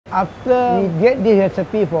After we get this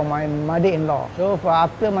recipe for my mother-in-law. So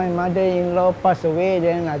after my mother-in-law passed away,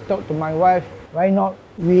 then I talked to my wife, why not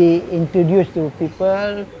we introduce to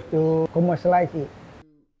people to commercialize it.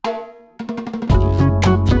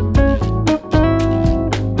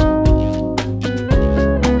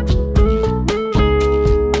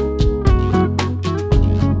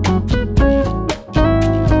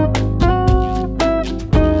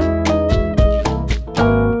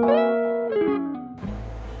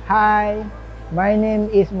 Hi, my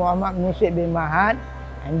name is Muhammad Musyid bin Mahat,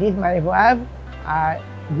 and this is my wife,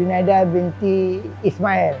 Junaida binti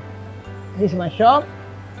Ismail. This is my shop,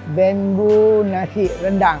 Bamboo Nasi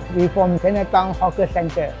Rendang. We from Chinatown Hawker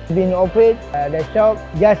Center. Been operate the shop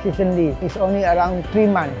just recently. It's only around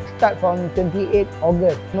 3 months. Start from 28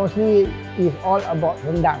 August. Mostly is all about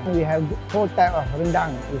rendang. We have 4 types of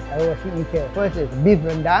rendang. It's our signature. First is beef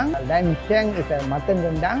rendang. Then sheng is a mutton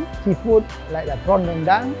rendang. Seafood like the prawn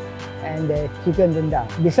rendang and the chicken rendang.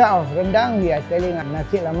 Besides of rendang, we are selling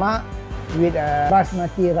nasi lemak with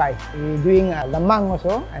basmati rice. We're doing lemang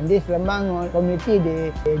also, and this lemang community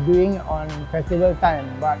they're doing on festival time.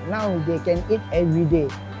 But now they can eat every day.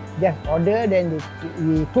 Just order, then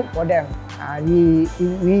we cook for them.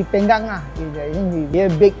 We panggang lah. We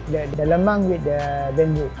bake the lemang with the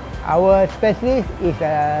bamboo. Our specialist is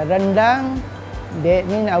rendang. That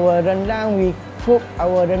means our rendang, we cook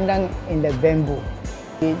our rendang in the bamboo.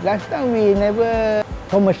 Last time we never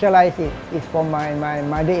commercialize it. It's for my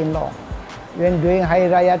mother-in-law. When during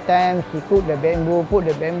Hari Raya time, she cook the bamboo, put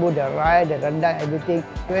the bamboo, the rice, the rendang, everything.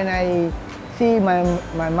 When I see my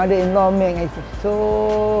mother-in-law make, it's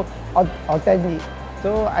so authentic.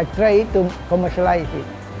 So I try to commercialize it.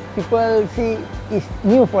 People see it's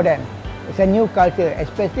new for them. It's a new culture,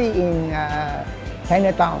 especially in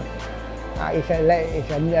Chinatown. It's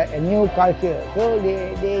a new culture. So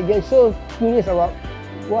they're so curious about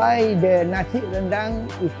why the nasi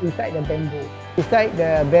rendang is inside the bamboo. Inside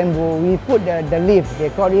the bamboo, we put the leaf. They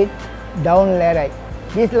call it daun lerek.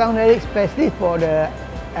 This daun lerek is especially for the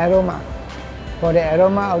aroma,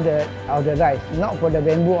 of the rice, not for the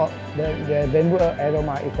bamboo. The bamboo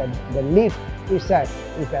aroma is the leaf itself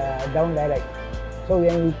is a daun lerek. So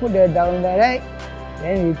when we put the daun lerek,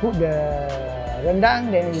 then we put the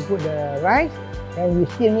rendang, then we put the rice, and we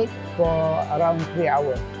steam it for around 3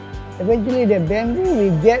 hours. Eventually, the bamboo we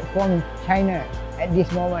get from China at this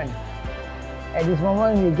moment. At this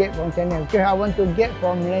moment, we get from China. Because I want to get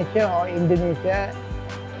from Malaysia or Indonesia.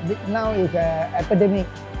 Now it's an epidemic.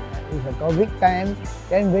 It's a COVID time.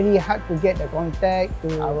 Then very hard to get the contact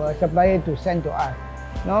to our supplier to send to us.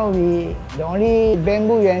 Now the only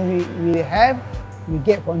bamboo we have, we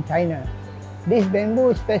get from China. This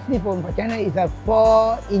bamboo, especially from China, is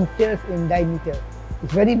 4 inches in diameter.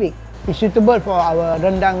 It's very big. It's suitable for our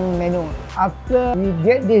rendang menu. After we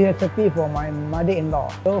get this recipe for my mother-in-law.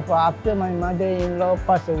 So after my mother-in-law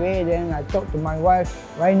passed away, then I talked to my wife,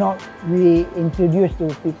 why not we introduce to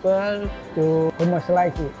people to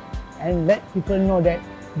commercialize it and let people know that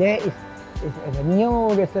there is a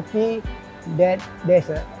new recipe, that there's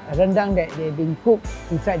a rendang that they've been cooked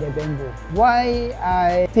inside the bamboo. Why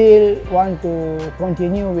I still want to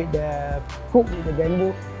continue with the cook with the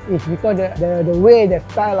bamboo is because the way, the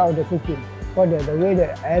style of the cooking, for the way the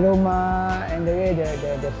aroma and the way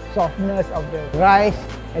the softness of the rice,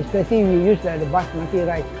 especially we use the basmati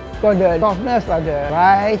rice. Because the softness of the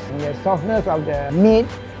rice and the softness of the meat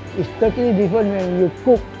is totally different when you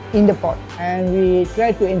cook in the pot. And we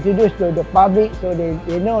try to introduce to the public so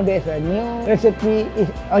they know there's a new recipe.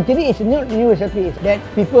 Actually, it's not new recipe, it's that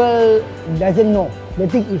people doesn't know. The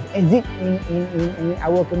thing is exist in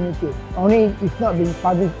our community. Only it's not been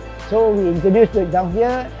published. So we introduced it down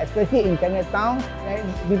here, especially in Chinatown. Like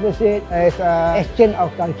people say it's an exchange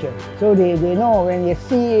of culture. So they know when they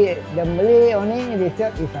see the Malay only, they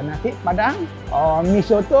say it's a nasi padang or mi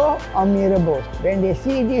soto or mi rebus. When they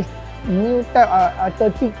see this new type of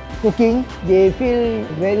authentic cooking, they feel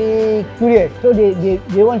very curious. So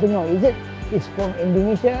they want to know, is it's from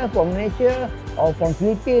Indonesia, from Malaysia, or from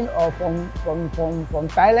Philippines, or from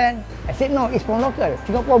Thailand? I said no, it's from local,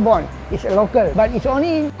 Singapore born. It's a local, but it's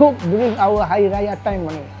only cooked during our Hari Raya time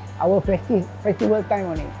only, our festival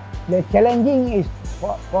time only. The challenging is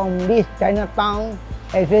from this Chinatown,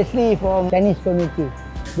 especially from Chinese community.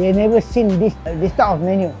 They never seen this type of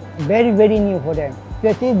menu. Very new for them.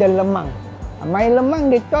 Especially the lemang. My lemang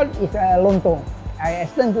they thought is a lontong. I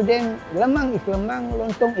explained to them, lemang is lemang,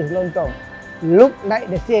 lontong is lontong. Look like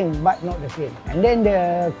the same, but not the same. And then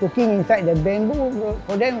the cooking inside the bamboo,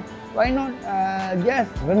 for them, why not just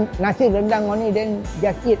nasi rendang only, then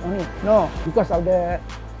just eat only? No, because of the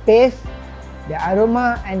taste, the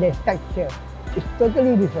aroma and the texture. It's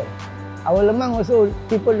totally different. Our lemang also,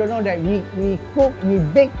 people don't know that we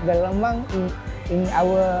bake the lemang in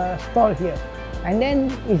our stall here. And then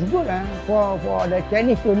it's good for the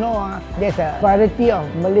Chinese to know there's a variety of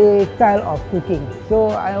Malay style of cooking. So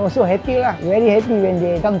I'm also happy very happy when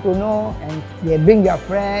they come to know and they bring their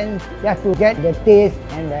friends just to get the taste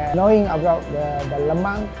and knowing about the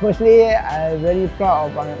lemang. Firstly, I'm very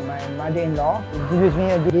proud of my mother-in-law. She introduced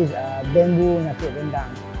me this bamboo Nasi Rendang.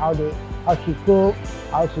 How she cook,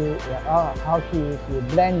 how she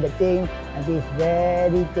blend the thing, and it's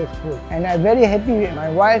very tasteful. And I'm very happy with my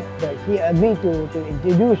wife that she agreed to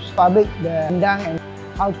introduce public the rendang and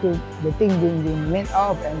how the thing being made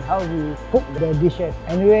of and how we cook the dishes.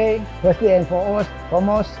 Anyway, firstly and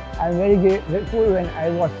foremost, I'm very grateful when I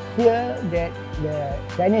was here that the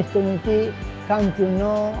Chinese community come to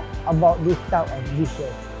know about this type of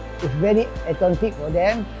dishes. It's very authentic for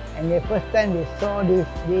them. And the first time they saw this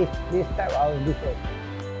type of dishes.